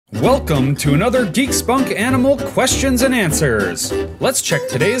Welcome to another Geek Spunk Animal Questions and Answers. Let's check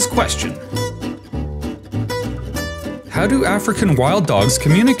today's question. How do African wild dogs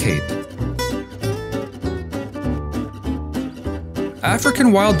communicate?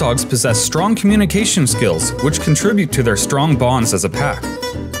 African wild dogs possess strong communication skills, which contribute to their strong bonds as a pack.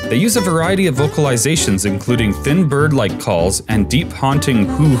 They use a variety of vocalizations including thin bird-like calls and deep haunting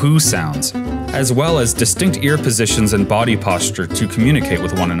hoo-hoo sounds, as well as distinct ear positions and body posture to communicate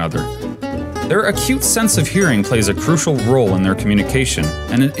with one another. Their acute sense of hearing plays a crucial role in their communication,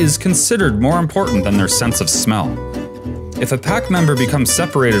 and it is considered more important than their sense of smell. If a pack member becomes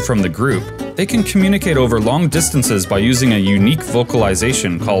separated from the group, they can communicate over long distances by using a unique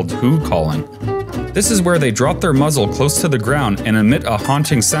vocalization called hoo calling. This is where they drop their muzzle close to the ground and emit a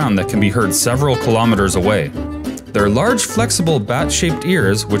haunting sound that can be heard several kilometers away. Their large, flexible, bat-shaped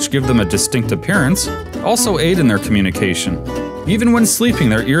ears, which give them a distinct appearance, also aid in their communication. Even when sleeping,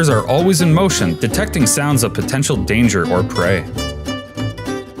 their ears are always in motion, detecting sounds of potential danger or prey.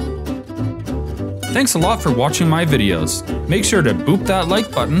 Thanks a lot for watching my videos. Make sure to boop that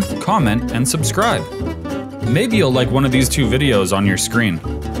like button, comment, and subscribe. Maybe you'll like one of these two videos on your screen.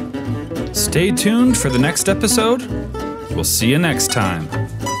 Stay tuned for the next episode. We'll see you next time.